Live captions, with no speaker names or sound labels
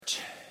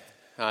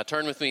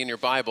Turn with me in your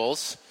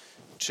Bibles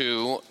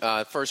to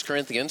 1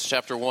 Corinthians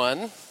chapter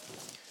 1,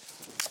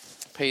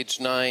 page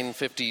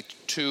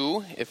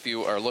 952, if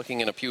you are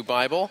looking in a pew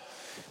Bible.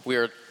 We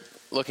are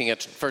looking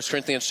at 1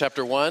 Corinthians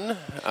chapter 1,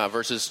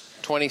 verses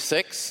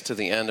 26 to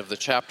the end of the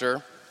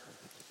chapter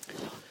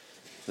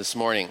this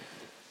morning.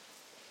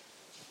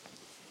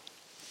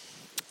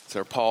 These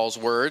are Paul's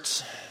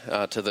words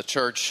to the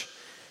church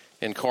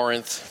in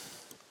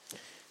Corinth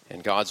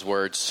and God's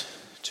words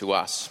to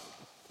us.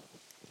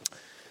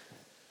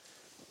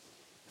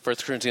 1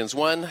 Corinthians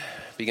 1,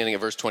 beginning at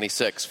verse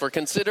 26. For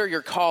consider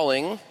your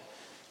calling,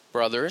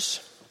 brothers.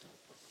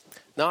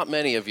 Not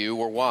many of you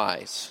were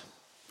wise,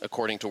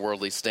 according to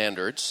worldly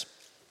standards.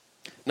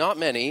 Not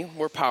many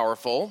were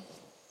powerful.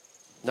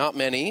 Not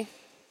many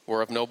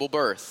were of noble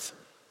birth.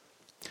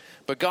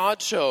 But God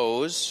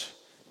chose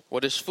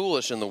what is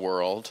foolish in the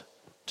world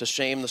to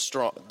shame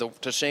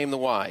the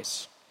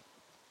wise.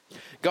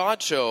 God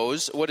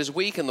chose what is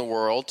weak in the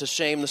world to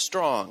shame the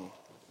strong.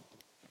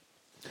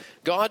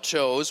 God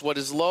chose what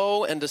is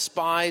low and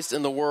despised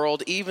in the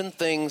world, even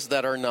things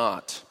that are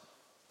not,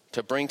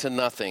 to bring to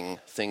nothing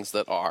things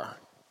that are,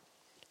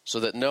 so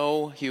that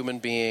no human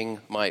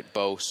being might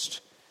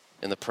boast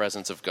in the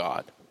presence of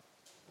God.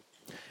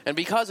 And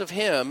because of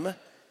him,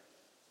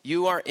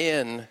 you are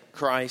in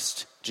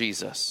Christ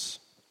Jesus,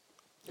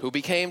 who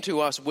became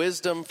to us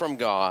wisdom from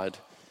God,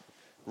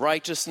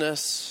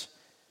 righteousness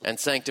and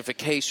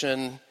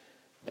sanctification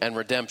and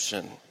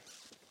redemption,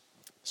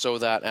 so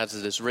that, as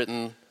it is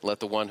written, let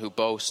the one who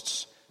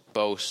boasts,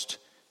 boast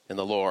in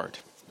the Lord.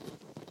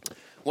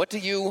 What do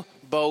you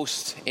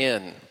boast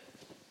in?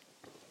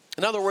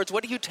 In other words,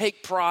 what do you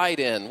take pride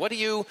in? What do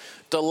you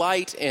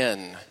delight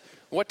in?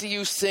 What do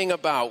you sing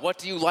about? What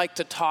do you like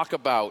to talk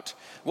about?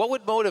 What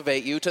would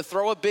motivate you to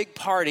throw a big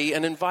party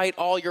and invite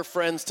all your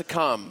friends to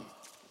come?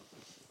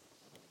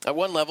 At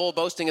one level,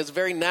 boasting is a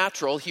very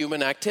natural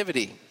human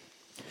activity.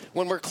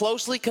 When we're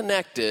closely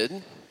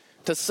connected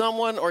to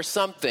someone or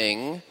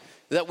something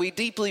that we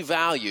deeply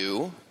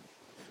value,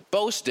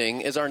 boasting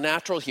is our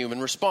natural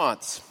human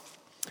response.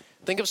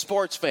 Think of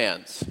sports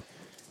fans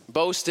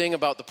boasting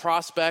about the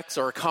prospects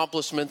or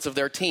accomplishments of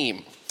their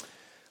team.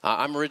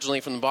 I'm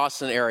originally from the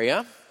Boston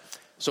area,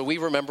 so we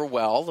remember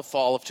well the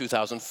fall of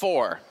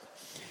 2004.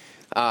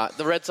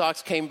 The Red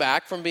Sox came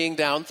back from being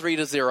down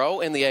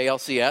 3-0 in the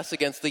ALCS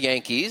against the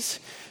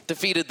Yankees,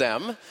 defeated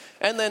them,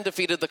 and then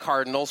defeated the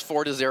Cardinals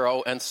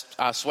 4-0 and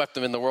swept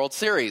them in the World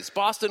Series.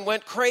 Boston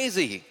went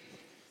crazy.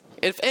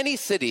 If any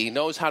city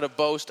knows how to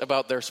boast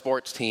about their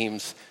sports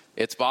teams,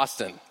 it's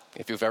Boston,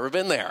 if you've ever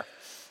been there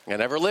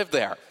and ever lived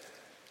there,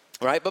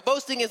 right? But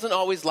boasting isn't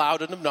always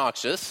loud and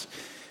obnoxious,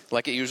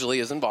 like it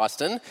usually is in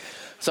Boston.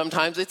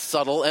 Sometimes it's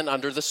subtle and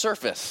under the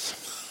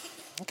surface.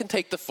 It can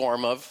take the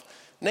form of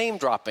name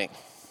dropping.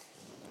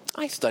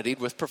 I studied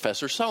with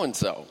Professor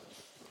so-and-so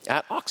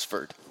at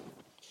Oxford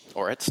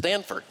or at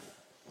Stanford.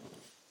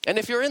 And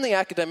if you're in the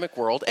academic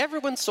world,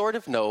 everyone sort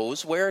of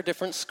knows where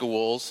different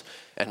schools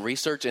and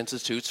research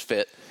institutes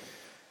fit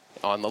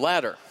on the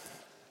ladder.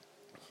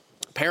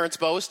 Parents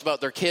boast about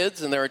their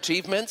kids and their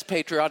achievements.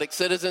 Patriotic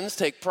citizens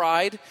take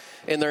pride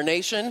in their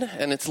nation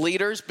and its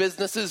leaders.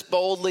 Businesses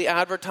boldly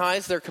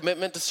advertise their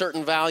commitment to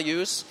certain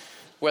values,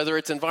 whether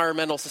it's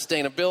environmental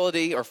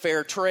sustainability or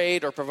fair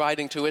trade or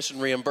providing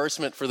tuition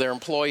reimbursement for their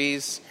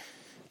employees.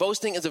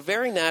 Boasting is a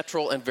very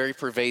natural and very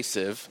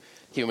pervasive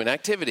human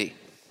activity.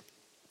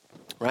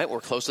 Right?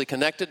 We're closely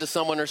connected to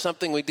someone or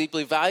something we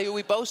deeply value,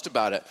 we boast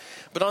about it.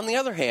 But on the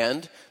other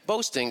hand,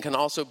 boasting can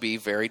also be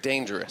very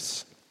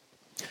dangerous,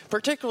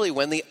 particularly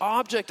when the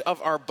object of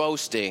our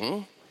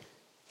boasting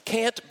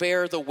can't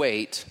bear the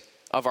weight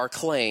of our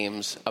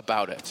claims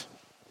about it.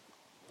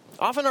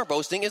 Often our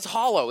boasting is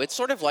hollow. It's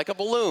sort of like a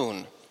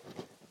balloon.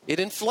 It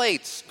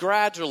inflates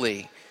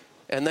gradually,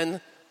 and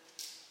then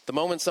the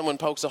moment someone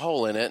pokes a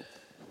hole in it,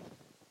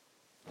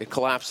 it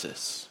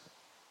collapses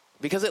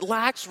because it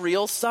lacks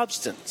real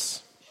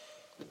substance.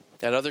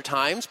 At other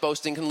times,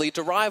 boasting can lead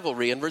to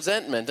rivalry and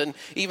resentment and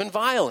even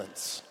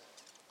violence.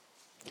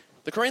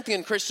 The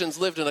Corinthian Christians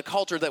lived in a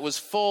culture that was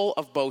full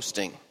of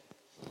boasting,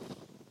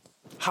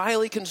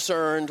 highly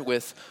concerned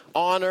with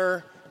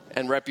honor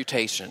and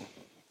reputation.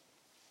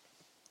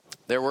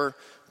 There were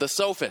the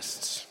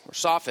sophists,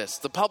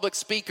 the public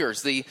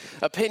speakers, the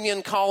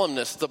opinion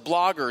columnists, the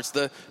bloggers,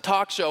 the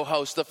talk show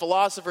hosts, the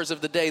philosophers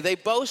of the day. They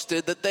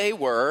boasted that they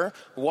were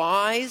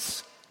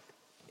wise,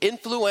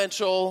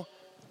 influential,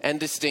 and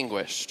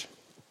distinguished.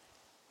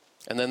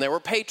 And then there were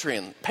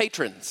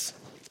patrons,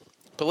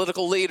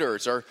 political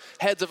leaders, or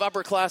heads of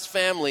upper-class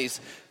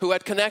families who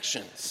had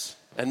connections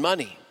and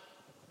money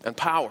and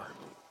power.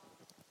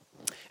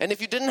 And if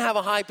you didn't have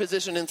a high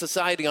position in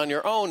society on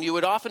your own, you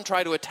would often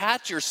try to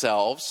attach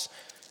yourselves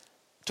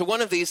to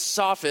one of these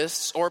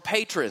sophists or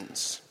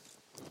patrons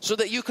so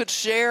that you could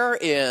share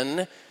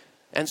in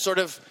and sort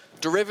of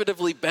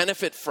derivatively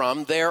benefit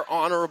from their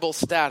honorable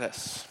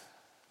status,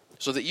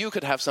 so that you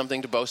could have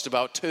something to boast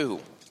about too.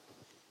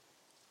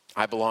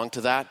 I belong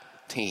to that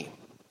team,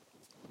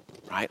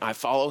 right? I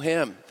follow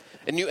him.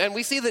 And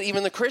we see that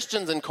even the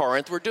Christians in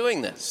Corinth were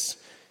doing this.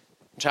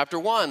 Chapter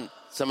 1,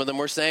 some of them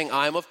were saying,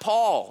 I'm of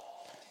Paul,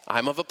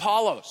 I'm of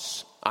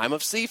Apollos, I'm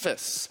of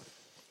Cephas.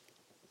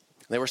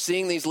 They were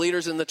seeing these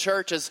leaders in the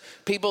church as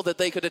people that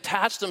they could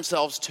attach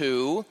themselves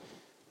to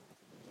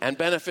and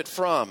benefit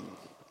from.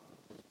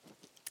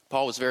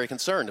 Paul was very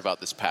concerned about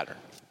this pattern.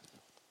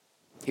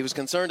 He was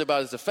concerned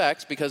about its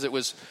effects because it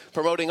was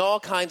promoting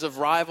all kinds of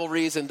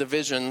rivalries and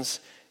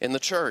divisions in the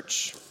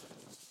church.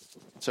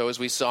 So as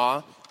we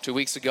saw 2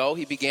 weeks ago,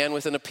 he began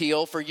with an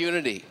appeal for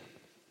unity.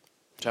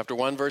 Chapter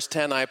 1, verse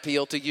 10, I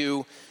appeal to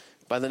you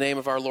by the name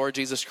of our Lord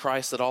Jesus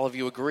Christ that all of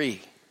you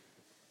agree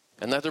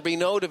and that there be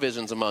no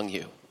divisions among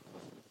you.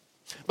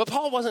 But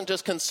Paul wasn't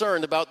just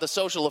concerned about the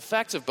social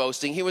effects of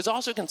boasting. He was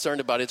also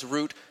concerned about its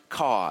root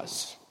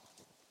cause.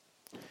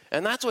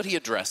 And that's what he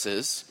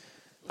addresses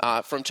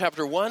from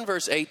chapter 1,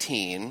 verse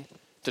 18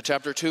 to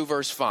chapter 2,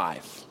 verse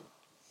 5.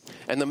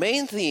 And the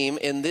main theme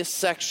in this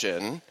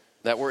section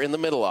that we're in the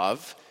middle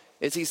of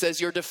is he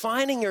says, you're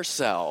defining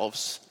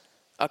yourselves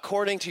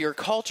according to your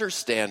culture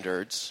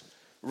standards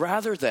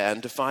rather than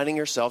defining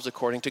yourselves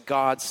according to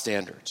God's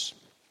standards.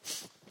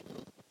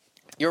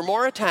 You're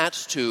more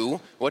attached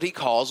to what he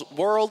calls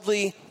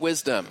worldly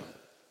wisdom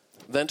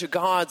than to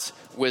God's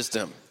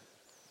wisdom.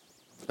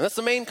 And that's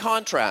the main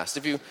contrast.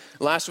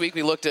 Last week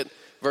we looked at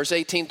verse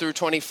 18 through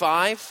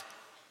 25,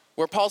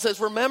 where Paul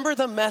says, remember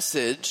the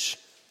message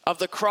of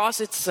the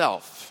cross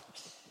itself,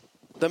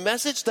 the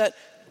message that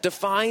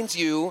defines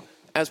you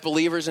as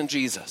believers in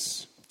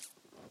Jesus.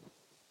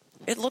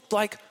 It looked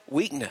like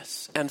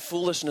weakness and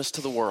foolishness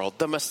to the world.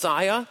 The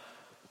Messiah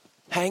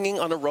hanging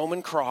on a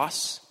Roman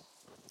cross.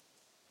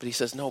 But he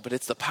says, no, but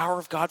it's the power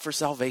of God for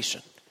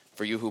salvation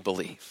for you who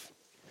believe.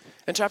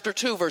 In chapter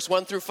 2, verse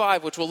 1 through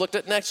 5, which we'll look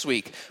at next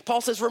week, Paul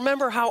says,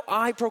 remember how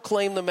I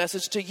proclaim the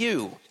message to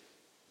you,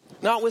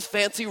 not with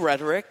fancy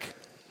rhetoric,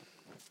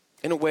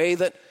 in a way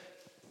that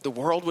the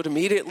world would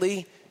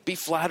immediately be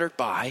flattered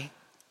by,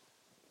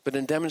 but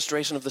in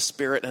demonstration of the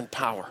Spirit and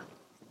power.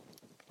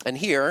 And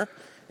here,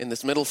 in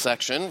this middle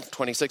section,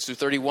 26 through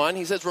 31,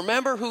 he says,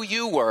 remember who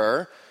you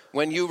were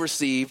when you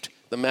received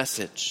the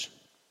message.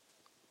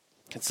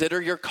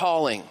 Consider your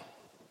calling.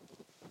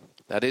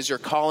 That is your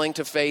calling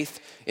to faith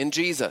in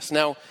Jesus.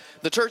 Now,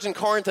 the church in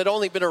Corinth had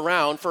only been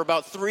around for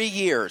about 3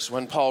 years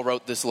when Paul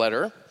wrote this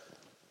letter.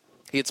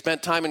 He had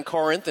spent time in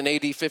Corinth in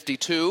AD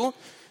 52,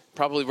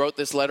 probably wrote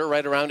this letter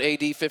right around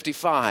AD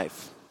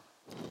 55.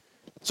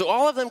 So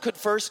all of them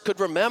could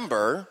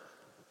remember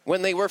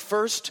when they were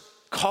first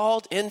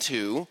called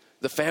into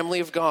the family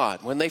of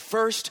God, when they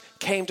first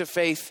came to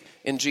faith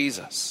in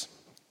Jesus.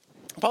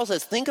 Paul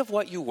says, think of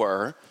what you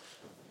were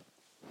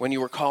when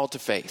you were called to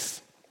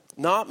faith.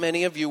 Not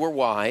many of you were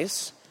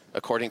wise,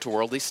 according to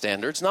worldly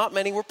standards. Not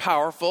many were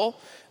powerful.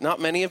 Not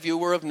many of you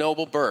were of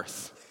noble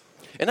birth.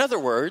 In other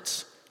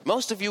words,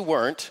 most of you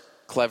weren't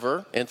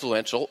clever,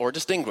 influential, or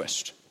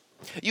distinguished.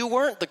 You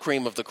weren't the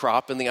cream of the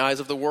crop in the eyes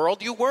of the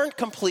world. You weren't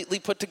completely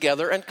put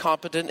together and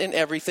competent in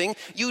everything.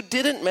 You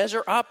didn't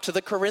measure up to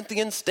the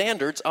Corinthian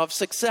standards of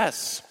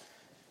success.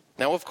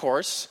 Now, of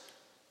course,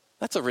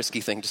 that's a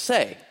risky thing to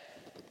say,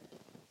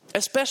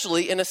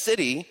 especially in a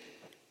city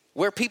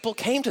where people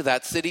came to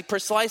that city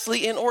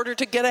precisely in order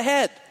to get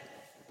ahead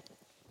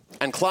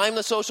and climb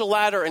the social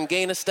ladder and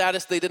gain a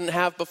status they didn't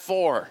have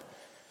before.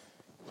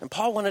 And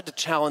Paul wanted to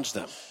challenge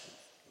them.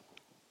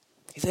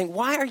 He's saying,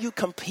 why are you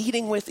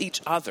competing with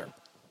each other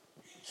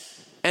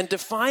and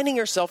defining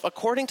yourself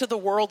according to the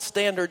world's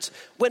standards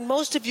when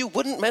most of you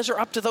wouldn't measure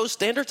up to those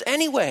standards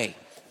anyway?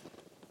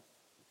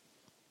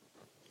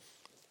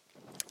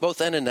 Both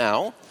then and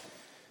now,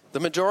 the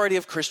majority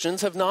of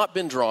Christians have not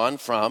been drawn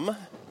from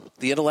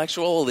the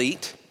intellectual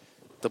elite,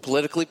 the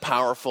politically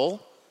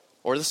powerful,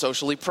 or the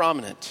socially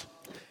prominent.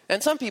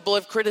 And some people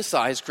have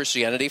criticized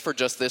Christianity for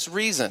just this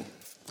reason.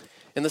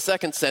 In the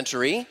 2nd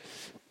century,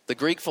 the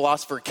Greek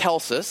philosopher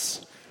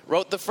Celsus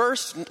wrote the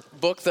first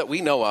book that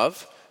we know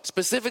of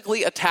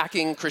specifically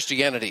attacking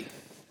Christianity.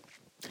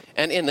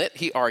 And in it,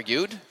 he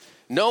argued,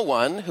 no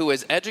one who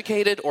is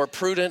educated or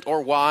prudent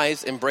or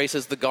wise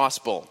embraces the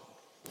gospel.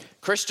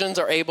 Christians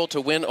are able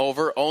to win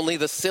over only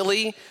the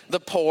silly, the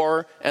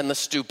poor, and the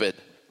stupid,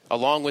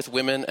 along with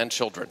women and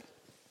children.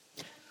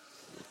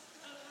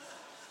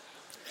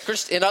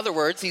 In other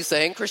words, he's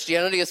saying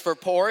Christianity is for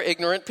poor,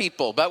 ignorant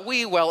people, but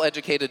we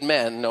well-educated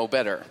men know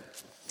better.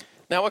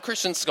 Now, a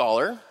Christian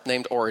scholar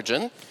named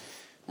Origen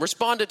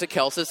responded to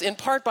Celsus in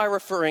part by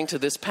referring to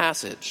this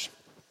passage.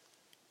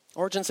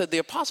 Origen said, the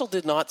apostle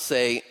did not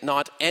say,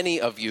 not any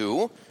of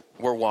you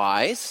were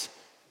wise,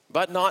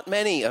 but not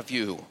many of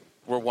you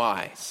were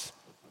wise.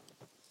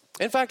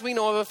 In fact, we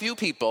know of a few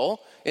people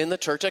in the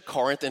church at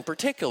Corinth in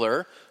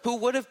particular who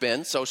would have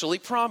been socially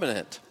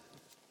prominent.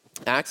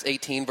 Acts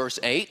 18 verse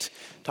 8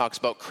 talks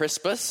about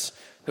Crispus,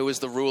 who is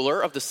the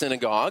ruler of the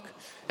synagogue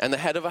and the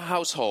head of a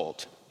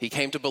household. He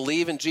came to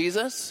believe in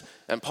Jesus,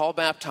 and Paul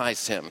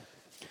baptized him.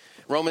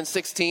 Romans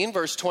 16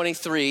 verse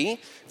 23,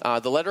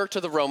 the letter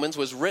to the Romans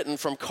was written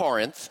from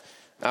Corinth,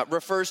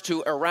 refers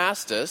to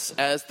Erastus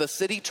as the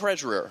city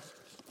treasurer,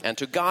 and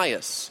to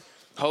Gaius,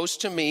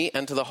 host to me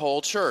and to the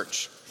whole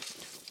church.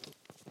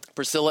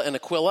 Priscilla and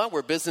Aquila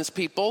were business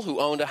people who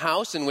owned a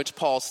house in which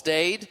Paul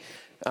stayed,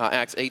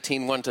 Acts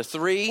 18,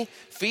 1-3.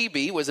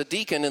 Phoebe was a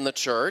deacon in the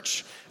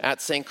church at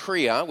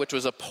Cenchrea, which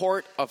was a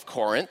port of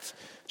Corinth.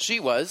 She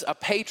was a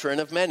patron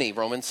of many,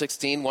 Romans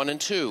 16,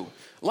 1-2.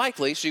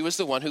 Likely, she was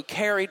the one who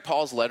carried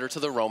Paul's letter to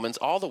the Romans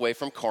all the way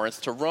from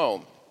Corinth to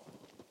Rome.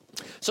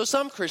 So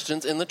some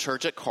Christians in the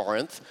church at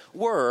Corinth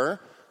were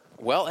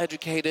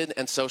well-educated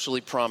and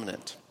socially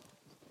prominent.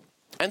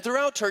 And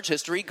throughout church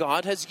history,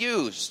 God has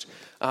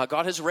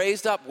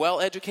raised up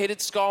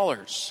well-educated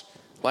scholars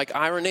like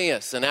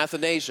Irenaeus and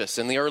Athanasius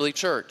in the early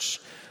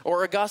church,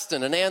 or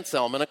Augustine and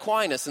Anselm and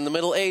Aquinas in the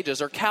Middle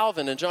Ages, or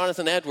Calvin and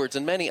Jonathan Edwards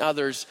and many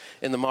others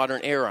in the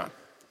modern era.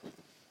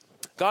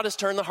 God has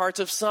turned the hearts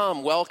of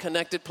some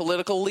well-connected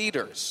political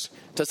leaders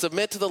to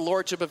submit to the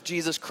lordship of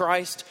Jesus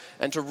Christ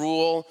and to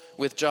rule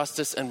with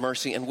justice and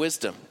mercy and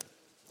wisdom.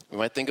 We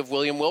might think of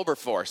William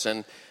Wilberforce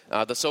and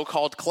the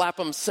so-called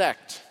Clapham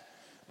sect,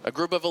 a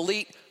group of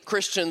elite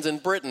Christians in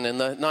Britain in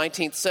the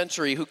 19th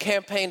century who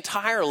campaigned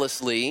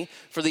tirelessly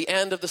for the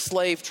end of the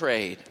slave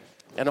trade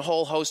and a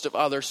whole host of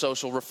other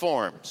social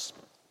reforms.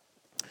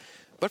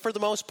 But for the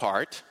most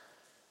part,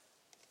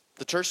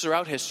 the church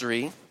throughout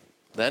history,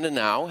 then and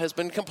now, has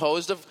been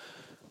composed of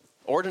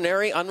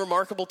ordinary,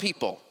 unremarkable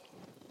people.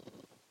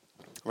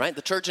 Right?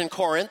 The church in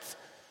Corinth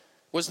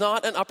was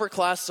not an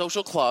upper-class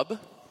social club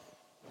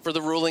for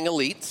the ruling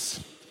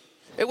elites.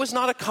 It was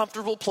not a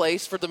comfortable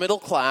place for the middle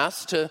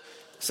class to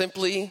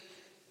simply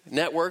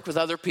network with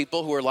other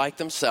people who were like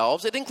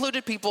themselves. It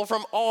included people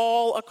from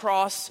all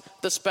across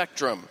the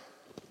spectrum.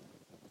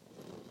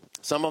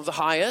 Some of the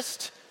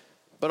highest,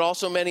 but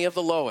also many of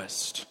the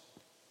lowest.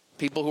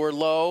 People who were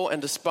low and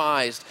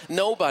despised,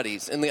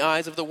 nobodies in the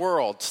eyes of the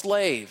world,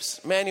 slaves,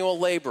 manual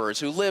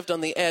laborers who lived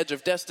on the edge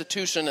of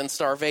destitution and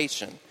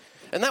starvation.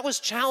 And that was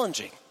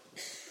challenging.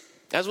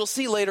 As we'll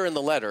see later in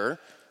the letter,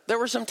 there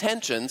were some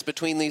tensions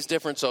between these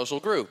different social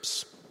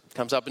groups. It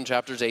comes up in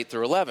chapters 8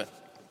 through 11.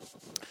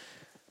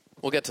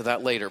 We'll get to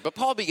that later. But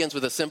Paul begins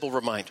with a simple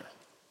reminder.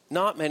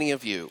 Not many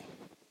of you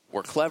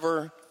were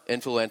clever,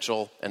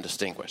 influential, and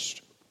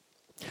distinguished.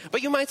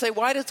 But you might say,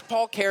 why does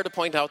Paul care to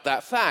point out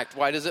that fact?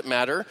 Why does it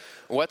matter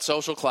what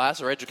social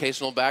class or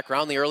educational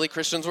background the early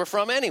Christians were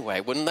from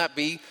anyway? Wouldn't that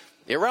be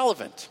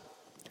irrelevant?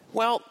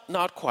 Well,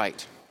 not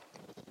quite.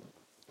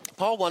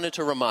 Paul wanted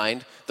to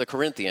remind the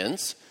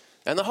Corinthians,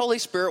 and the Holy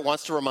Spirit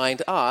wants to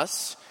remind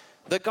us,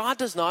 that God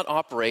does not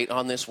operate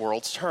on this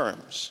world's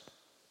terms.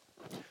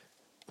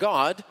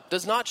 God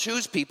does not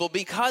choose people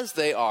because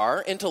they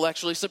are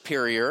intellectually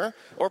superior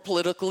or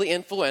politically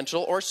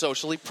influential or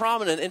socially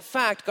prominent. In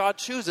fact, God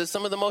chooses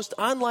some of the most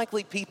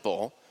unlikely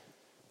people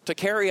to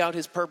carry out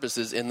his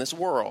purposes in this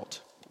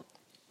world.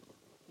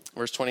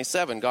 Verse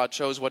 27, God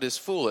chose what is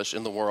foolish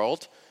in the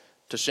world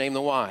to shame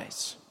the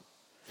wise.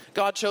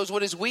 God chose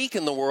what is weak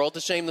in the world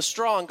to shame the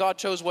strong. God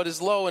chose what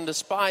is low and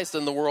despised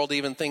in the world,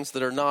 even things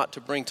that are not,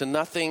 to bring to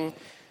nothing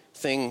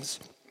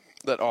things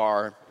that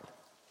are,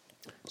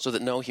 so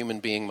that no human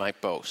being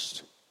might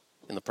boast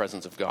in the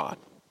presence of God.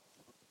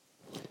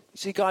 You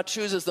see, God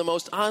chooses the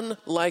most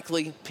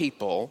unlikely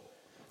people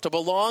to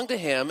belong to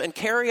him and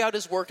carry out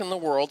his work in the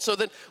world so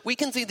that we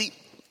can see the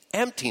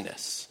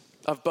emptiness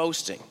of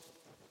boasting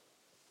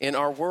in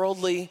our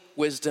worldly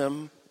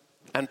wisdom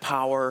and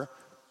power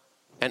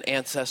and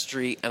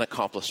ancestry and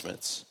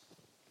accomplishments.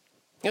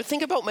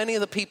 Think about many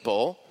of the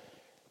people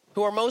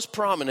who are most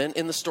prominent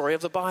in the story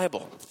of the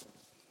Bible.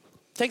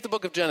 Take the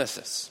book of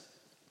Genesis.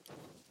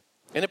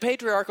 In a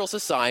patriarchal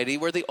society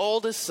where the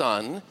oldest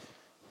son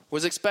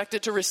was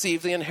expected to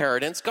receive the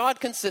inheritance, God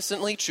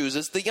consistently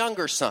chooses the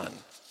younger son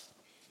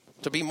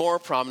to be more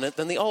prominent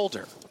than the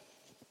older.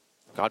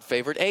 God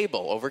favored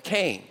Abel over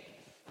Cain,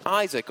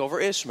 Isaac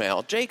over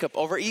Ishmael, Jacob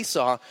over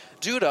Esau,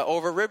 Judah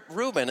over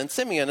Reuben and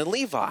Simeon and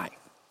Levi.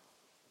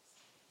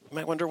 You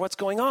might wonder what's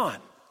going on.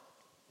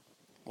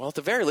 Well, at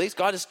the very least,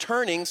 God is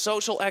turning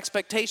social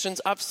expectations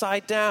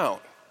upside down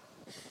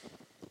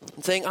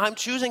and saying, I'm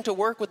choosing to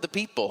work with the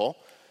people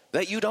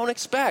that you don't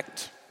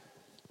expect.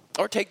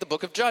 Or take the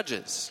book of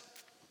Judges.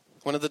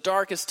 One of the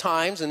darkest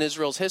times in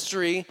Israel's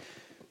history,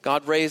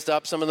 God raised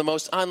up some of the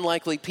most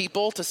unlikely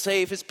people to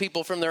save his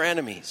people from their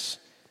enemies.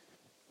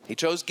 He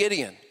chose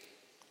Gideon,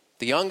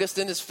 the youngest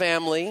in his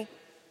family,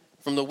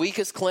 from the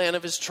weakest clan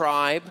of his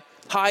tribe,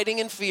 hiding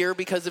in fear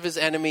because of his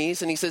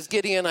enemies. And he says,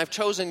 Gideon, I've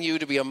chosen you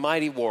to be a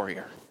mighty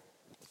warrior.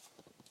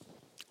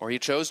 Or he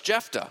chose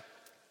Jephthah.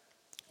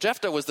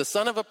 Jephthah was the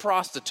son of a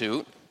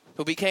prostitute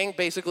who became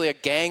basically a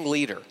gang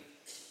leader.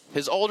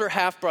 His older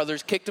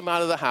half-brothers kicked him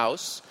out of the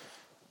house,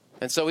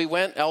 and so he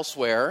went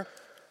elsewhere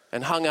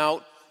and hung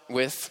out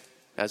with,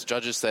 as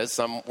Judges says,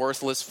 some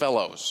worthless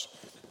fellows.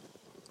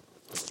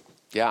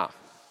 Yeah.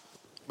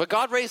 But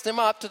God raised him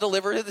up to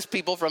deliver his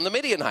people from the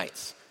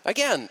Midianites.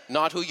 Again,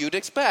 not who you'd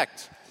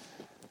expect.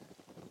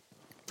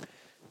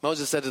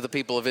 Moses said to the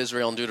people of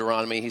Israel in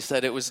Deuteronomy, he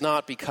said, it was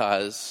not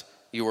because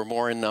you were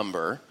more in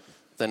number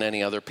than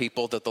any other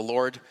people that the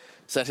Lord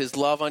set his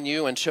love on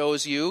you and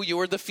chose you. You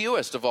were the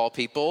fewest of all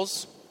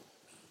peoples,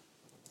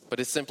 but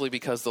it's simply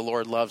because the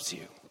Lord loves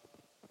you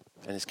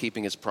and is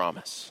keeping his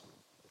promise.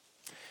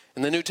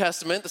 In the New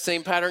Testament, the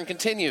same pattern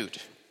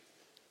continued.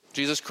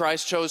 Jesus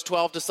Christ chose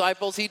 12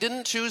 disciples. He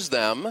didn't choose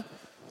them.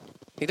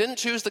 He didn't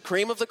choose the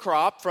cream of the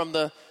crop from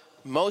the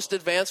most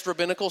advanced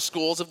rabbinical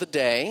schools of the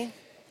day,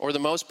 or the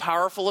most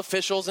powerful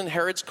officials in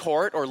Herod's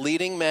court, or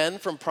leading men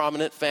from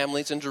prominent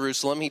families in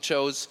Jerusalem. He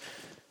chose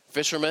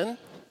fishermen.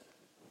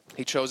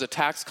 He chose a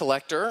tax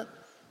collector.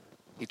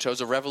 He chose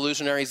a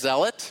revolutionary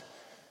zealot.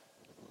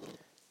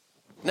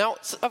 Now,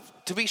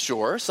 to be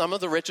sure, some of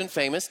the rich and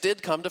famous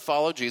did come to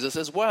follow Jesus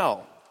as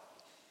well.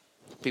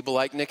 People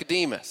like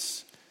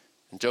Nicodemus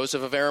and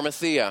Joseph of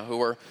Arimathea, who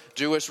were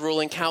Jewish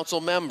ruling council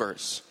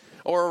members,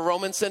 or a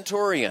Roman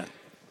centurion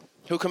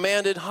who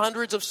commanded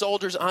hundreds of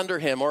soldiers under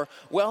him, or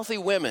wealthy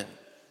women,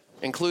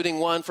 including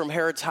one from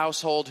Herod's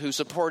household who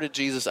supported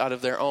Jesus out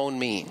of their own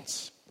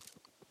means.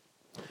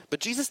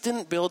 But Jesus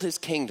didn't build his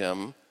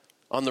kingdom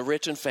on the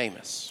rich and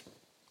famous,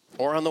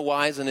 or on the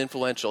wise and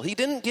influential. He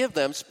didn't give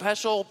them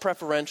special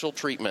preferential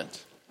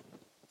treatment.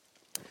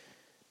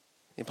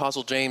 The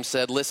Apostle James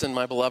said, "Listen,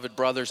 my beloved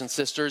brothers and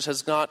sisters,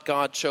 has not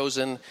God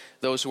chosen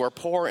those who are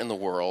poor in the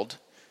world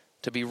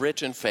to be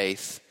rich in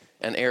faith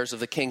and heirs of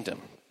the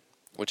kingdom,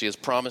 which he has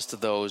promised to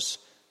those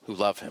who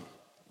love him?"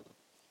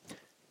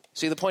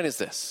 See, the point is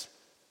this.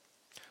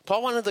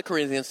 Paul wanted the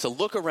Corinthians to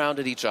look around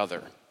at each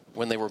other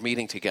when they were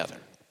meeting together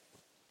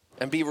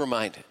and be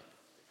reminded,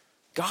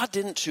 God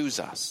didn't choose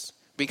us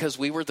because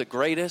we were the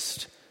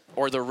greatest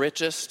or the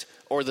richest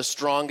or the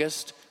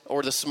strongest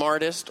or the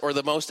smartest or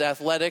the most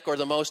athletic or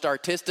the most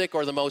artistic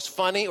or the most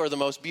funny or the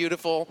most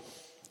beautiful.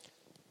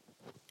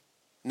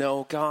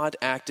 No, God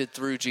acted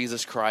through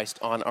Jesus Christ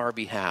on our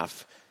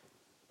behalf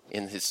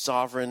in his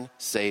sovereign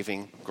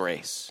saving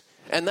grace.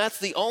 And that's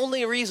the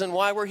only reason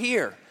why we're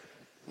here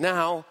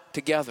now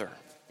together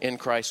in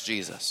Christ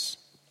Jesus.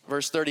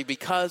 Verse 30,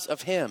 because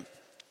of him,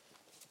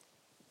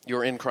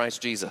 you're in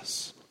Christ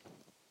Jesus.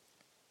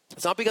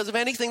 It's not because of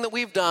anything that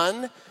we've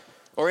done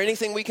or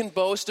anything we can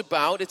boast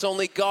about. It's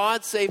only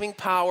God's saving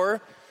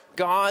power,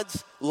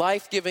 God's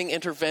life-giving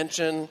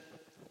intervention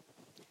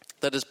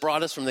that has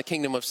brought us from the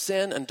kingdom of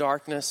sin and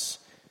darkness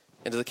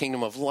into the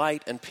kingdom of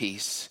light and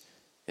peace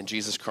in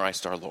Jesus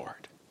Christ our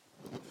Lord.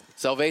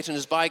 Salvation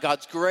is by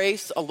God's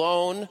grace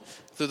alone,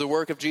 through the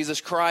work of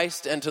Jesus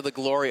Christ, and to the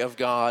glory of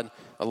God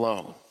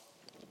alone.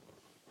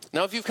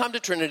 Now, if you've come to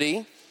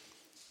Trinity,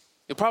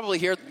 you'll probably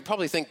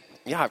think,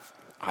 yeah,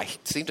 I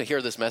seem to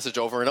hear this message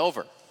over and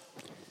over.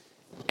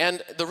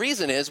 And the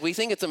reason is we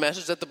think it's a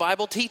message that the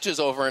Bible teaches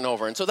over and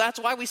over. And so that's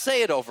why we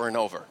say it over and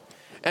over.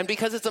 And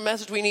because it's a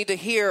message we need to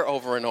hear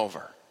over and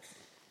over.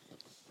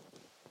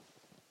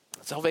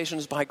 Salvation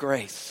is by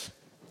grace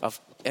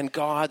and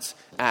God's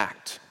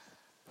act.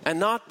 And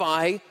not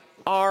by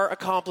our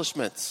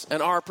accomplishments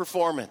and our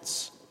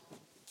performance.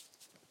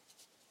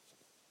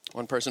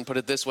 One person put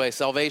it this way: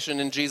 salvation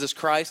in Jesus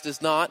Christ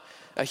is not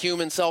a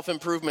human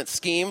self-improvement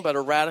scheme, but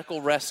a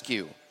radical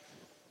rescue.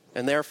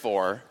 And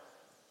therefore,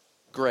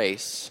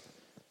 grace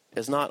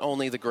is not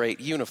only the great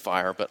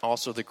unifier, but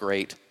also the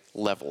great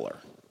leveler.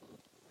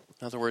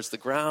 In other words, the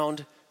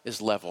ground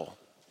is level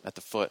at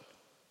the foot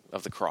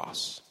of the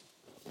cross.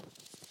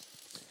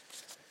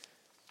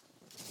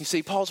 You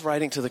see, Paul's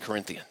writing to the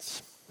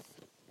Corinthians,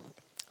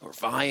 who are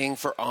vying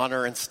for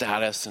honor and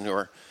status and who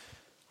are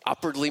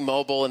upwardly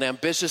mobile and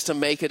ambitious to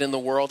make it in the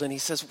world. And he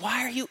says,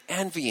 why are you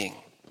envying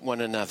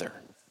one another?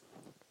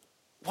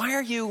 Why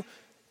are you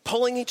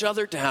pulling each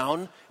other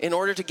down in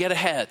order to get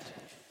ahead?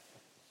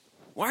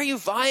 Why are you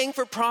vying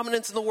for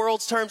prominence in the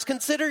world's terms?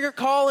 Consider your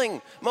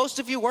calling. Most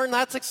of you weren't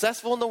that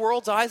successful in the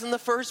world's eyes in the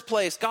first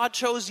place. God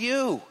chose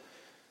you,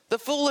 the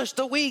foolish,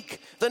 the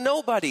weak, the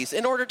nobodies,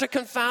 in order to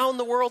confound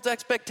the world's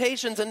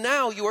expectations. And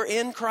now you are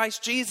in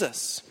Christ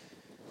Jesus.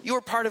 You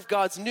are part of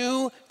God's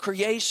new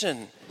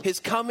creation,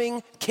 his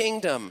coming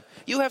kingdom.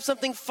 You have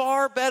something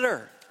far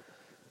better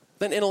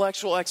than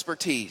intellectual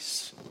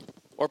expertise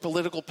or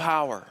political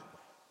power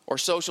or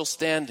social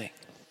standing.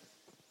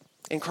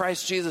 In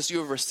Christ Jesus, you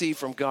have received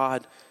from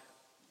God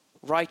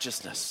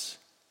righteousness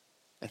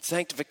and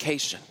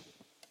sanctification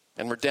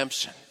and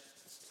redemption.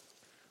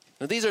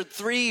 Now, these are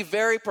three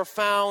very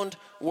profound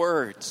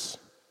words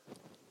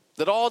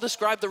that all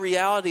describe the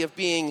reality of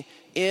being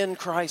in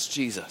Christ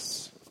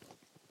Jesus.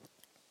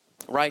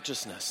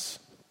 Righteousness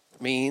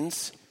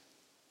means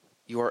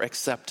you are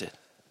accepted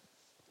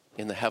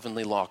in the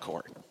heavenly law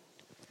court.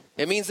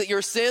 It means that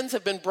your sins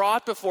have been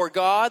brought before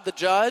God, the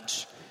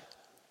judge,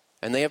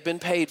 and they have been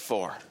paid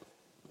for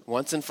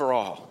once and for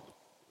all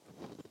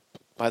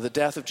by the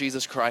death of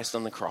Jesus Christ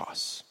on the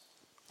cross.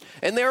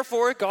 And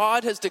therefore,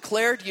 God has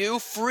declared you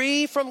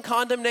free from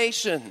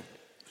condemnation,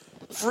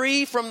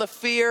 free from the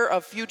fear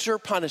of future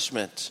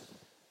punishment.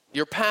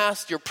 Your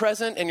past, your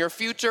present, and your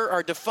future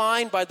are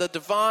defined by the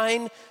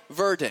divine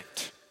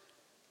verdict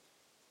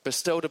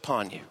bestowed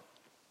upon you.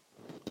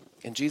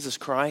 In Jesus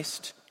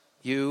Christ,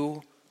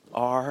 you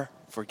are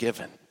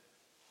forgiven.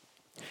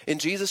 In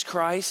Jesus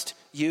Christ,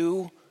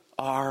 you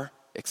are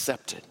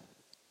accepted.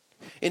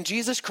 In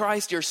Jesus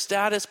Christ, your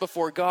status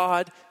before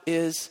God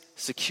is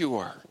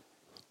secure.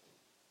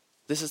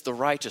 This is the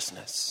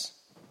righteousness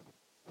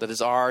that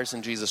is ours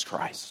in Jesus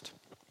Christ.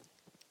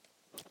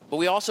 But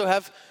he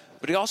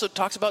also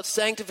talks about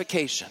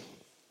sanctification.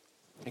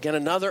 Again,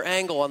 another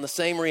angle on the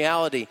same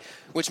reality,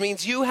 which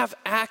means you have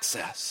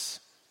access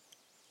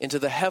into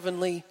the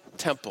heavenly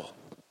temple.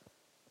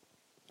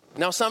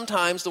 Now,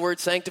 sometimes the word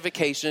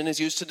sanctification is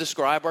used to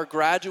describe our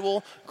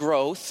gradual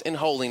growth in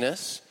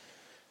holiness.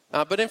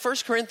 But in 1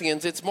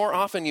 Corinthians, it's more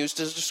often used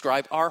to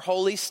describe our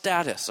holy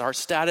status, our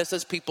status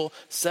as people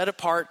set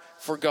apart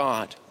for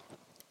God.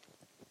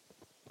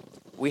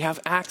 We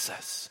have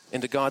access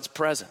into God's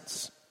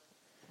presence.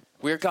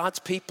 We are God's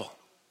people,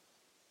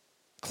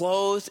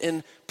 clothed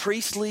in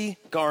priestly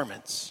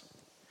garments,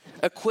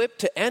 equipped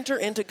to enter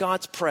into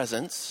God's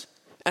presence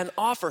and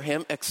offer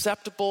him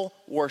acceptable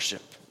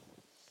worship.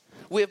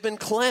 We have been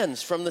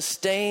cleansed from the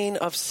stain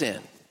of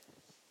sin.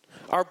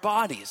 Our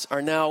bodies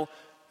are now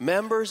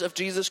members of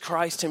Jesus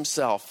Christ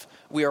himself.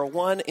 We are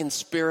one in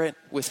spirit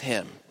with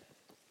him.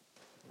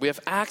 We have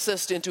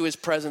access into his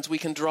presence. We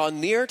can draw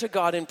near to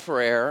God in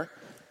prayer,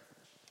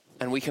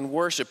 and we can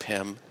worship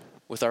him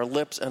with our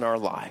lips and our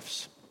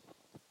lives.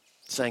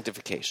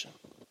 Sanctification.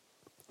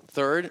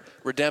 Third,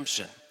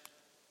 redemption.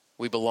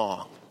 We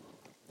belong.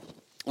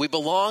 We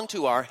belong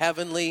to our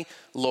heavenly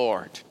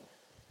Lord.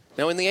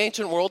 Now, in the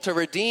ancient world, to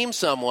redeem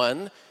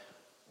someone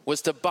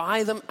was to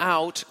buy them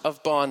out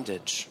of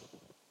bondage,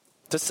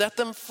 to set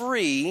them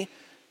free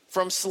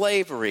from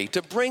slavery,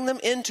 to bring them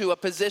into a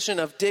position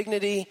of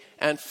dignity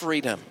and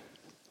freedom.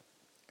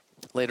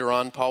 Later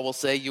on, Paul will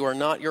say, "You are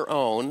not your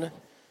own,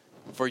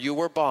 for you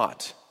were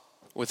bought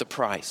with a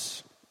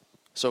price.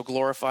 So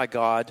glorify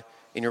God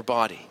in your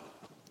body."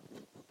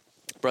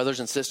 Brothers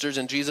and sisters,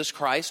 in Jesus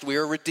Christ, we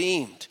are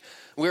redeemed.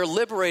 We are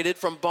liberated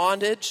from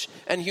bondage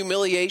and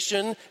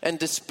humiliation and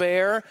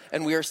despair,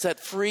 and we are set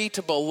free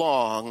to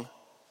belong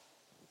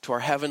to our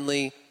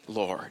heavenly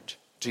Lord,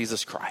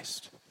 Jesus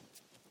Christ.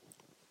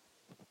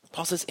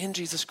 Paul says, in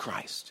Jesus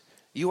Christ,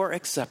 you are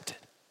accepted.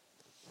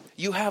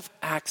 You have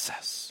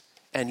access,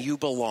 and you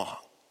belong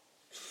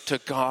to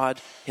God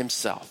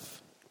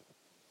himself.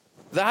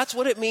 That's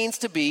what it means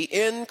to be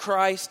in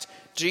Christ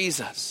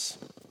Jesus.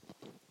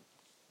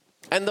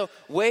 And the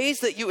ways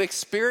that you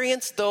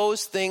experience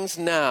those things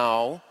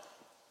now,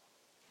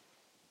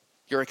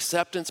 your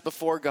acceptance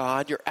before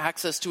God, your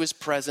access to his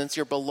presence,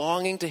 your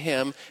belonging to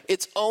him,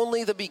 it's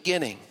only the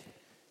beginning.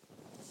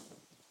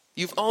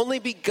 You've only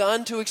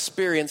begun to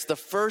experience the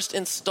first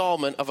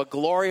installment of a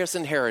glorious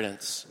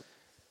inheritance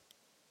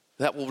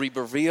that will be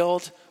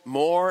revealed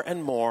more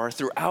and more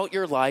throughout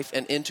your life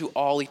and into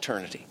all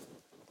eternity.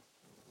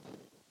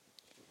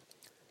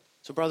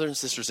 So, brothers and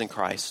sisters in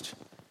Christ,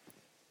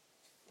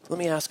 let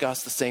me ask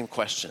us the same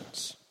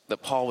questions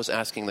that Paul was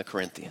asking the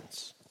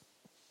Corinthians.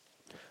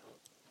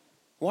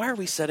 Why are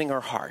we setting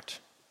our heart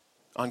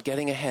on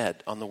getting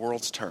ahead on the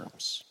world's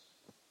terms?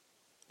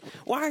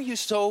 Why are you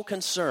so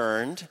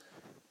concerned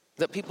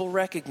that people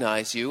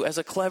recognize you as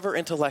a clever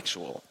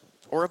intellectual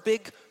or a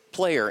big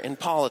player in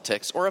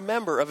politics or a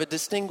member of a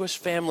distinguished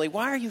family?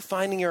 Why are you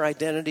finding your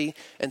identity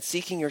and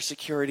seeking your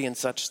security in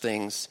such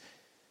things?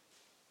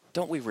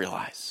 Don't we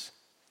realize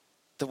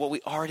that what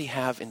we already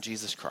have in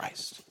Jesus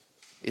Christ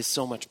is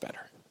so much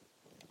better?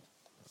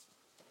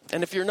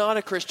 And if you're not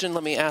a Christian,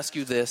 let me ask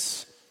you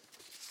this.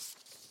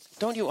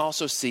 Don't you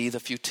also see the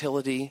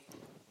futility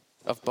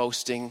of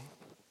boasting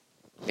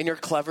in your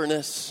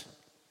cleverness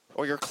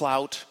or your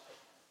clout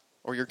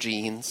or your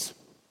genes?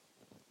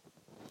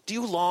 Do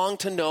you long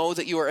to know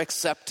that you are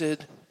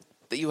accepted,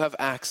 that you have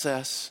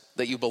access,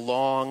 that you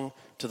belong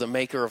to the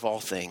maker of all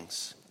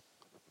things?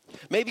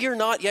 Maybe you're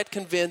not yet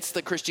convinced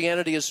that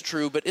Christianity is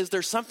true, but is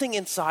there something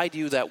inside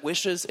you that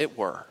wishes it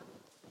were?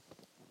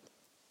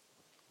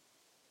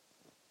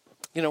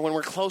 You know, when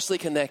we're closely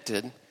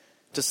connected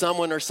to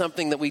someone or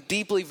something that we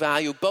deeply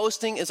value,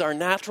 boasting is our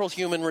natural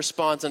human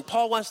response. And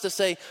Paul wants to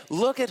say,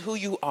 look at who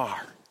you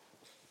are.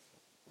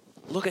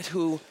 Look at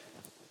who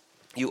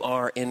you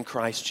are in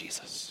Christ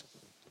Jesus.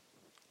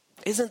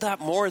 Isn't that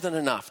more than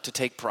enough to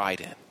take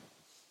pride in?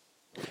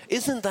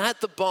 Isn't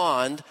that the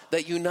bond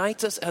that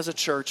unites us as a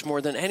church more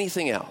than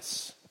anything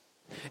else?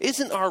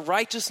 Isn't our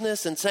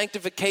righteousness and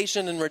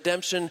sanctification and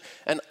redemption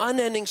an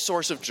unending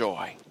source of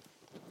joy?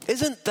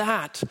 Isn't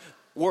that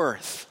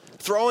worth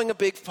throwing a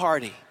big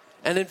party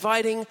and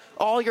inviting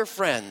all your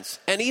friends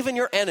and even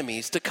your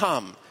enemies to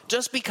come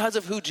just because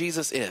of who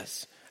Jesus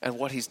is and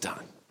what he's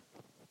done?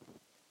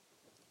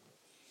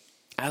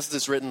 As it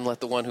is written, let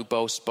the one who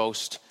boasts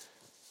boast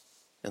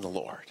in the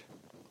Lord.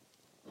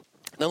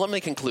 Now let me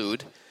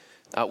conclude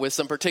with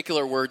some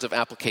particular words of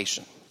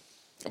application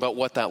about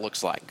what that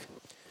looks like.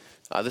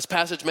 This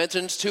passage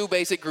mentions two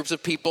basic groups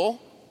of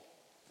people: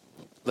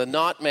 the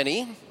not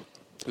many,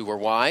 who were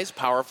wise,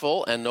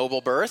 powerful, and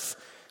noble birth,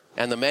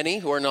 and the many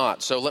who are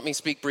not. So let me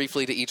speak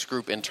briefly to each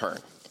group in turn.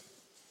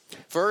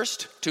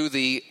 First, to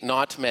the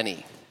not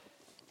many,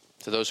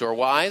 to those who are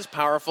wise,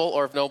 powerful,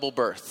 or of noble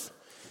birth.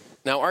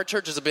 Now, our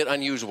church is a bit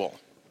unusual,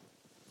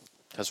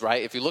 because,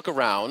 right, if you look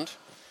around,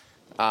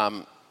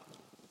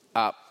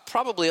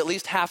 probably at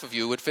least half of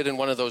you would fit in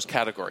one of those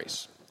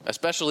categories.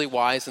 especially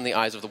wise in the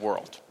eyes of the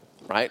world,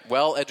 right?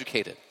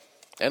 Well-educated,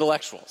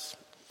 intellectuals.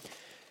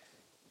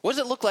 What does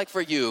it look like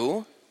for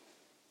you,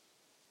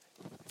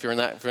 if you're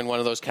in one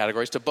of those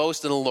categories, to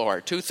boast in the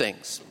Lord? Two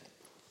things.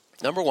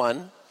 Number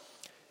one,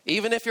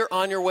 even if you're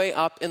on your way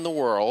up in the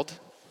world,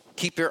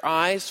 keep your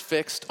eyes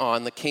fixed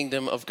on the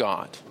kingdom of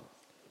God.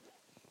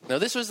 Now,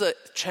 this was the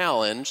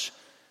challenge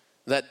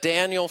that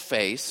Daniel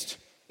faced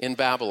in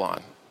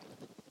Babylon.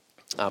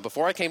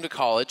 Before I came to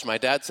college, my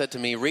dad said to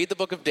me, read the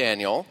book of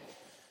Daniel,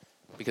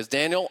 because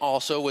Daniel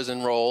also was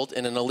enrolled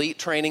in an elite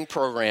training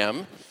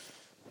program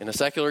in a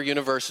secular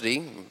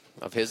university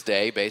of his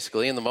day,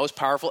 basically, in the most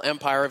powerful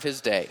empire of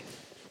his day.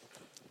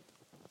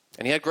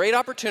 And he had great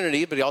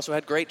opportunity, but he also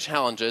had great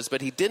challenges,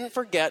 but he didn't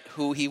forget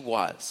who he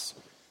was.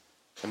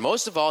 And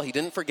most of all, he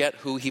didn't forget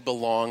who he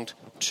belonged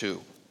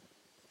to.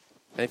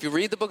 And if you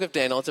read the book of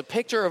Daniel, it's a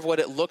picture of what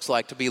it looks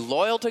like to be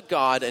loyal to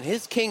God and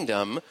his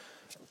kingdom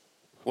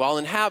while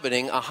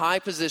inhabiting a high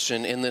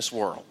position in this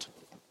world.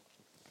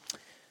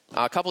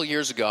 A couple of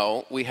years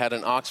ago, we had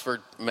an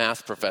Oxford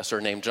math professor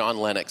named John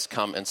Lennox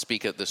come and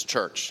speak at this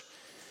church.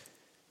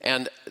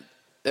 And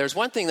there's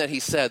one thing that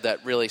he said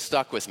that really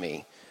stuck with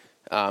me.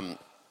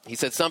 He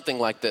said something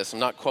like this. I'm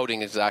not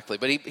quoting exactly,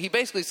 but he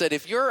basically said,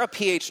 if you're a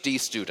PhD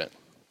student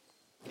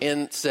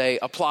in, say,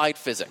 applied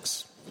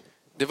physics,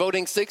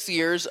 devoting 6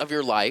 years of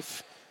your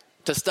life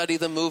to study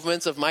the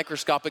movements of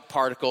microscopic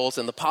particles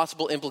and the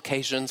possible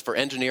implications for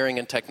engineering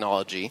and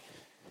technology,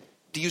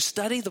 do you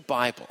study the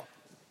Bible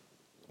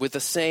with the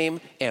same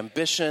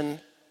ambition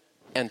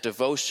and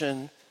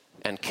devotion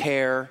and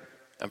care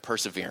and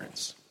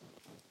perseverance?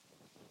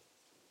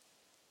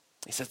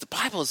 He says, the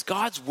Bible is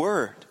God's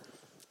word.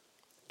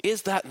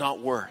 Is that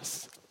not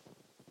worth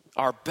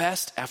our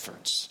best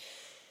efforts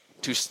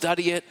to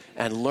study it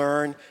and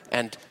learn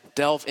and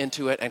delve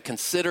into it and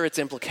consider its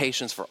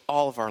implications for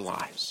all of our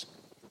lives?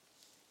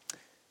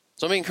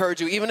 So let me encourage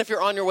you, even if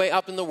you're on your way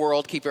up in the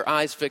world, keep your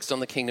eyes fixed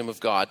on the kingdom of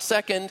God.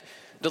 Second,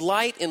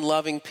 delight in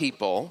loving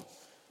people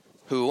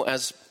who,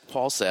 as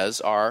Paul says,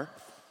 are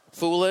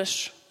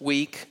foolish,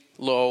 weak,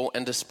 low,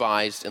 and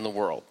despised in the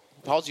world.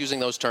 Paul's using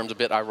those terms a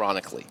bit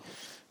ironically.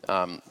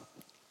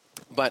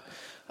 But,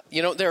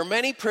 you know, there are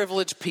many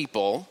privileged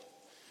people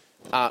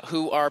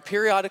who are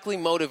periodically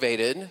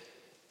motivated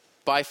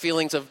by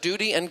feelings of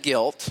duty and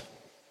guilt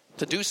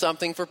to do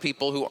something for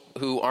people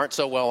who aren't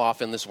so well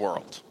off in this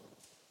world.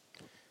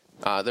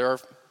 There are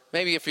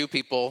maybe a few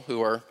people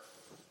who are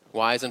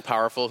wise and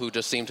powerful who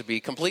just seem to be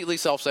completely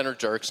self-centered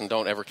jerks and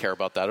don't ever care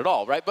about that at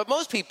all, right? But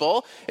most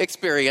people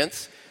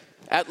experience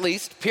at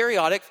least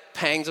periodic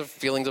pangs of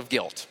feelings of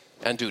guilt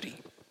and duty.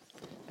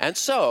 And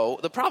so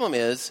the problem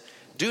is,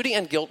 duty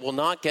and guilt will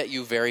not get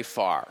you very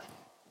far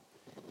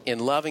in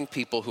loving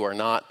people who are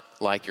not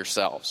like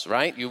yourselves,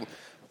 right? You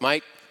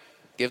might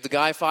give the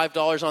guy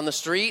 $5 on the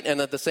street, and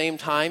at the same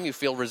time you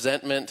feel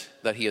resentment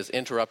that he has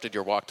interrupted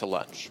your walk to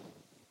lunch.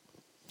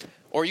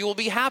 Or you will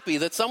be happy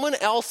that someone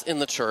else in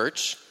the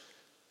church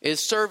is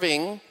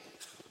serving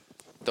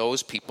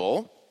those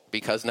people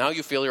because now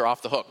you feel you're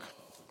off the hook.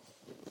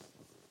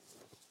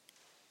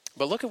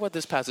 But look at what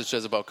this passage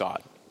says about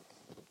God.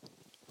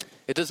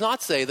 It does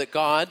not say that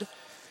God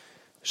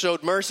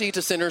showed mercy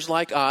to sinners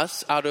like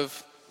us out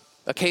of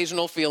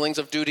occasional feelings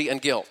of duty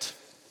and guilt.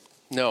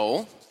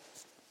 No,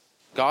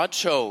 God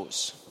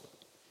chose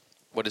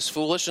what is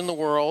foolish in the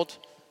world,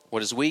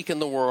 what is weak in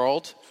the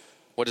world,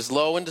 what is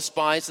low and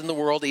despised in the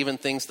world, even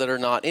things that are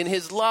not. In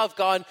his love,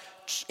 God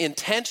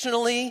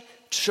intentionally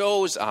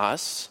chose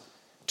us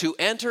to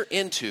enter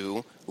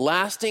into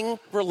lasting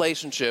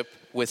relationship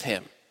with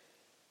him.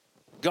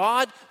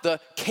 God, the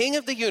King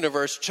of the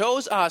universe,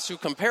 chose us who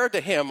compared to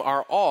him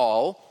are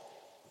all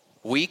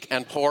weak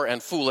and poor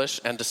and foolish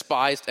and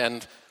despised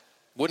and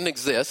wouldn't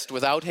exist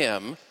without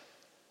him.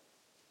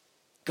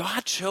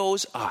 God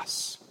chose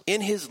us in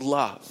his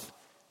love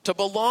to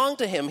belong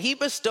to him. He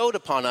bestowed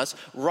upon us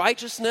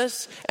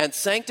righteousness and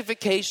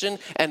sanctification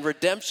and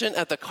redemption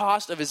at the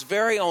cost of his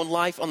very own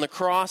life on the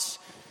cross.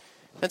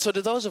 And so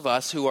to those of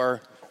us who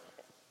are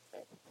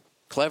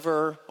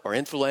clever or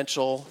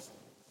influential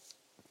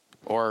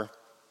or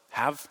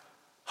have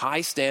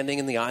high standing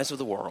in the eyes of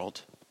the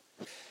world,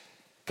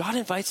 God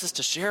invites us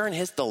to share in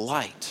his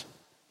delight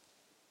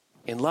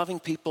in loving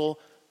people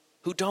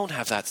who don't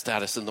have that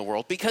status in the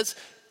world, because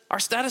our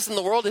status in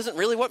the world isn't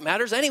really what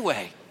matters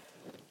anyway.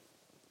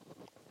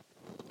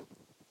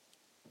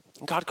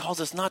 And God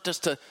calls us not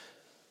just to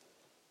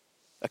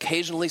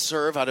occasionally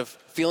serve out of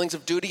feelings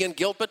of duty and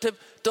guilt, but to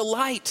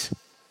delight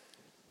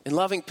in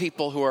loving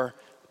people who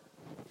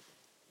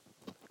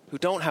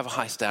don't have a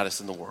high status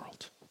in the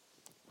world.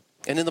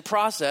 And in the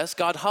process,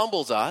 God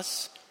humbles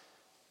us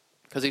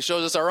because he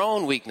shows us our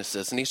own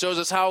weaknesses, and he shows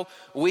us how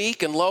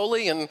weak and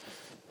lowly and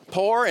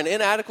poor and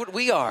inadequate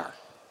we are.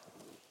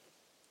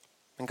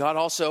 And God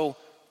also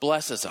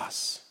blesses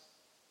us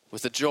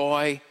with the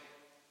joy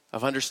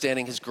of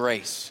understanding his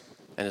grace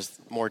and his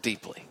more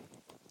deeply.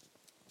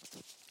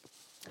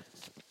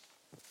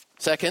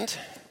 Second,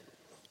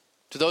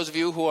 to those of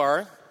you who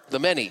are the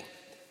many,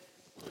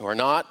 who are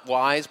not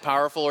wise,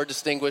 powerful, or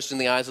distinguished in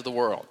the eyes of the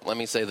world. Let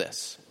me say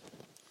this.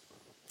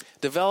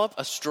 Develop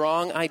a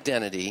strong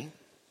identity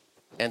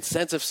and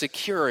sense of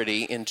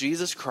security in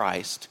Jesus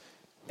Christ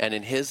and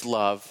in his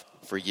love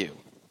for you.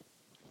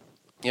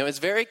 You know, it's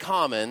very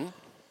common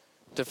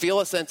to feel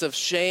a sense of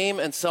shame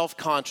and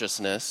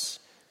self-consciousness,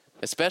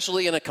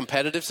 especially in a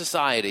competitive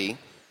society,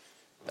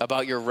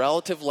 about your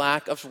relative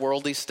lack of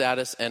worldly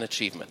status and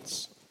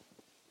achievements.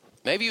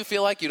 Maybe you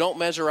feel like you don't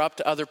measure up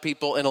to other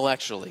people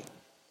intellectually,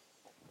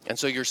 and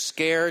so you're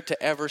scared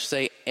to ever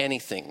say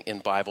anything in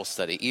Bible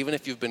study, even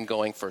if you've been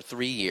going for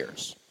 3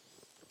 years.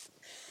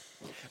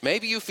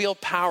 Maybe you feel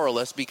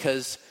powerless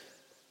because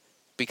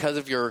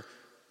of your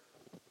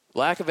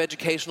lack of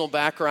educational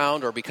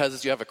background, or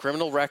because you have a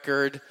criminal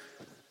record,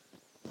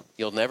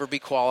 you'll never be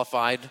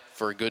qualified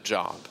for a good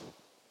job.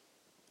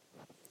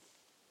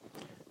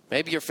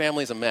 Maybe your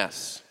family's a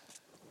mess.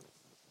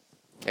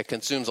 It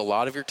consumes a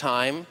lot of your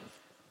time,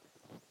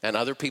 and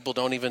other people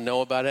don't even know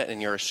about it, and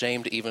you're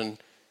ashamed to even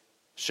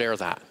share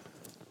that.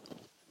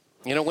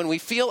 You know, when we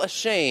feel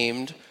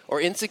ashamed or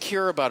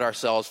insecure about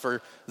ourselves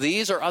for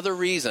these or other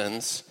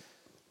reasons,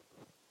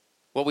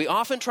 what we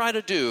often try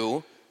to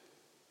do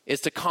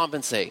is to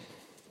compensate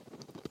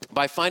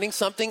by finding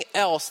something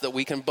else that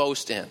we can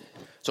boast in.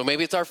 So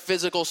maybe it's our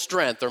physical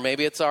strength, or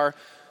maybe it's our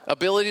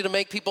ability to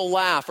make people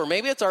laugh, or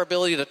maybe it's our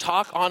ability to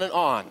talk on and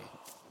on.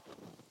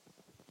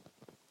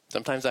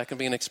 Sometimes that can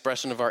be an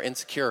expression of our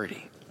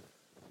insecurity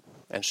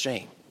and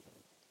shame.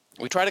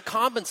 We try to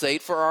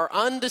compensate for our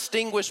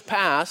undistinguished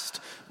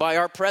past by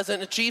our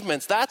present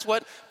achievements. That's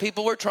what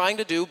people were trying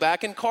to do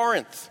back in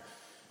Corinth.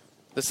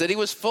 The city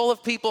was full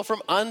of people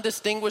from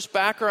undistinguished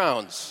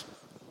backgrounds,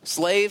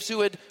 slaves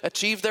who had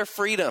achieved their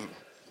freedom,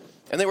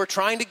 and they were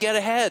trying to get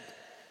ahead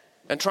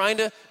and trying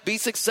to be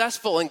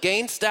successful and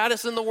gain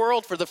status in the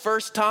world for the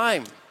first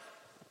time.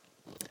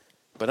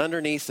 But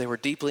underneath, they were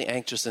deeply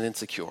anxious and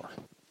insecure.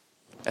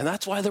 And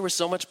that's why there was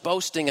so much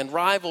boasting and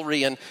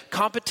rivalry and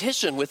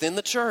competition within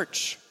the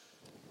church.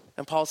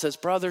 And Paul says,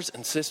 brothers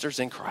and sisters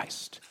in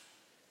Christ,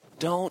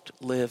 don't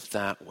live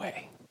that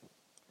way.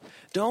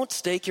 Don't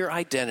stake your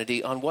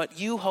identity on what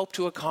you hope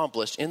to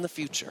accomplish in the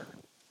future.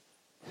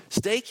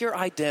 Stake your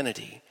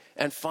identity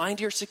and find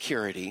your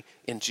security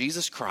in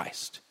Jesus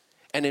Christ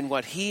and in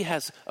what he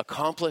has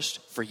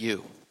accomplished for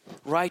you.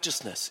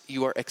 Righteousness,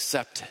 you are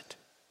accepted.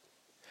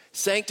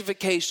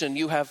 Sanctification,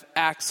 you have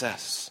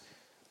access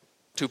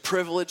to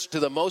privilege, to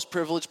the most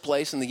privileged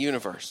place in the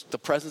universe, the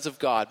presence of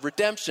God.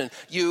 Redemption,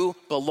 you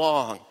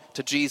belong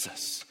to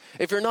Jesus.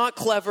 If you're not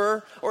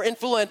clever or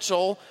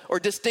influential or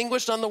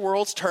distinguished on the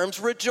world's terms,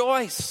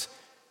 rejoice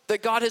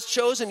that God has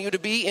chosen you to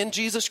be in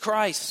Jesus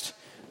Christ.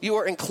 You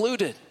are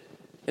included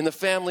in the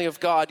family of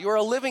God. You are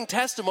a living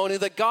testimony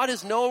that God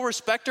is no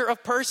respecter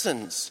of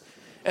persons,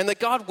 and that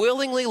God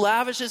willingly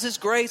lavishes his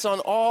grace on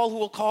all who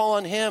will call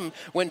on him.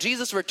 When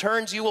Jesus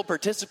returns, you will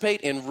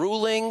participate in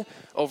ruling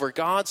over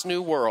God's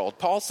new world.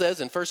 Paul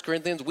says in 1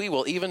 Corinthians, we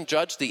will even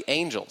judge the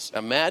angels.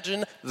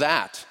 Imagine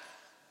that.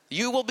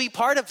 You will be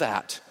part of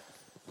that.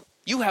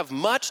 You have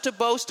much to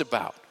boast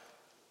about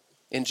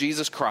in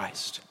Jesus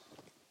Christ.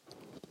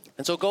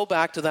 And so go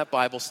back to that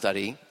Bible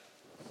study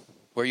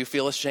where you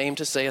feel ashamed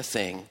to say a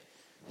thing,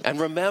 and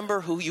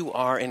remember who you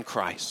are in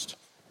Christ.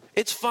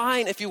 It's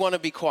fine if you want to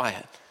be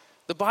quiet.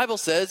 The Bible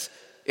says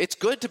it's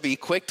good to be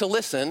quick to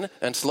listen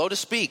and slow to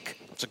speak.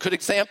 It's a good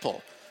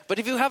example. But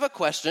if you have a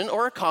question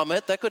or a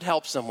comment that could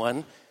help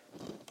someone,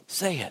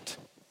 say it.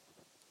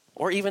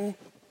 Or even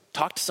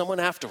talk to someone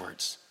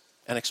afterwards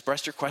and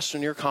express your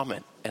question or your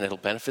comment, and it'll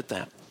benefit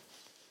them.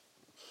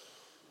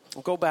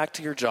 Go back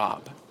to your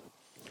job.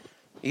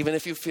 Even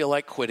if you feel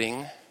like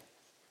quitting,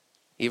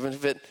 even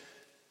if it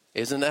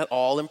isn't at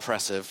all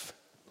impressive,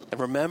 and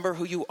remember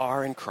who you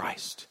are in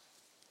Christ.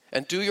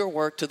 And do your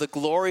work to the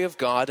glory of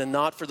God and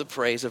not for the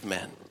praise of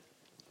men.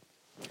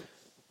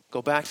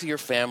 Go back to your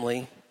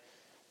family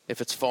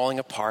if it's falling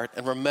apart,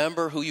 and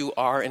remember who you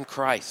are in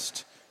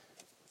Christ.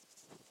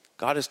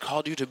 God has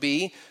called you to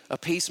be a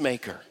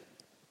peacemaker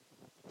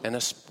and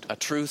a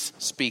truth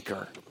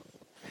speaker.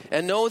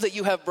 And know that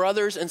you have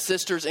brothers and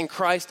sisters in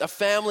Christ, a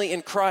family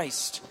in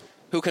Christ,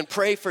 who can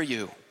pray for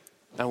you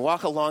and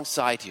walk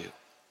alongside you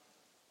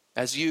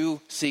as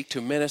you seek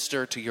to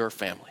minister to your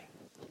family.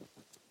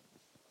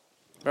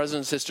 Brothers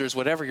and sisters,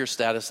 whatever your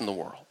status in the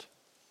world,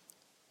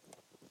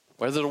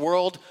 whether the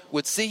world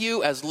would see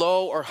you as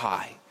low or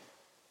high,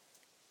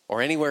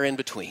 or anywhere in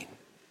between,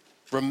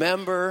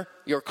 remember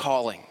your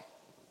calling.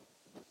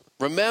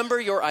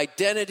 Remember your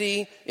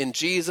identity in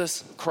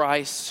Jesus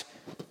Christ,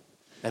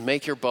 and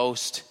make your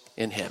boast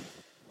in him.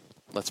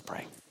 Let's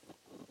pray.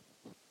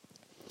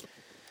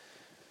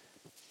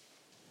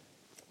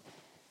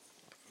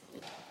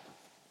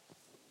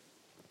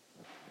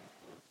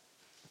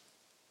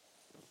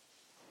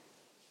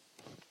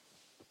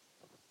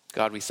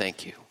 God, we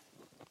thank you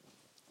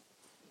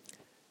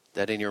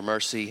that in your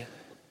mercy,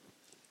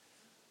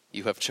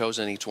 you have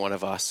chosen each one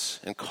of us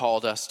and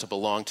called us to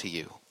belong to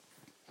you.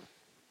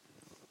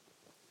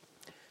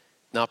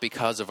 Not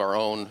because of our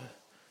own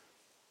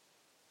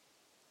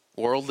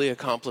worldly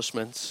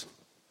accomplishments,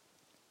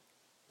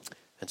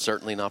 and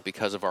certainly not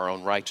because of our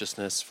own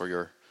righteousness, for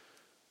your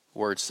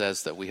word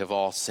says that we have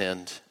all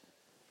sinned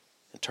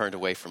and turned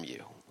away from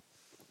you.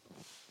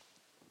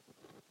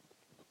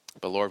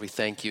 But Lord, we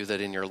thank you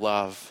that in your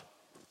love,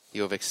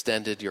 you have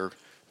extended your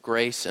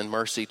grace and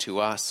mercy to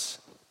us.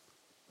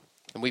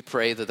 And we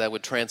pray that that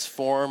would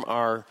transform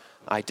our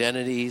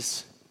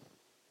identities.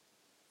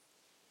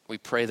 We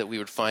pray that we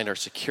would find our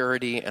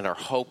security and our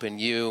hope in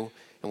you.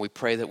 And we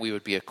pray that we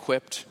would be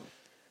equipped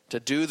to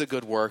do the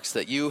good works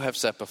that you have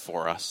set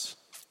before us.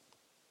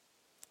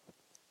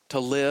 To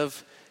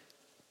live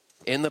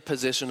in the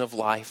position of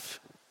life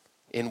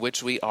in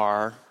which we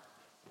are,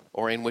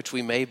 or in which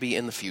we may be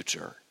in the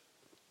future.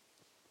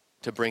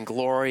 To bring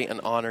glory and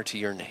honor to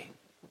your name.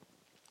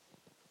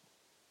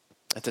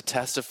 And to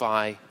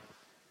testify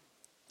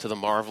to the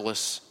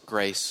marvelous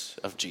grace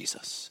of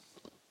Jesus.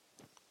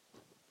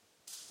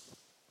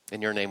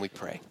 In your name we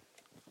pray.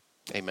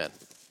 Amen.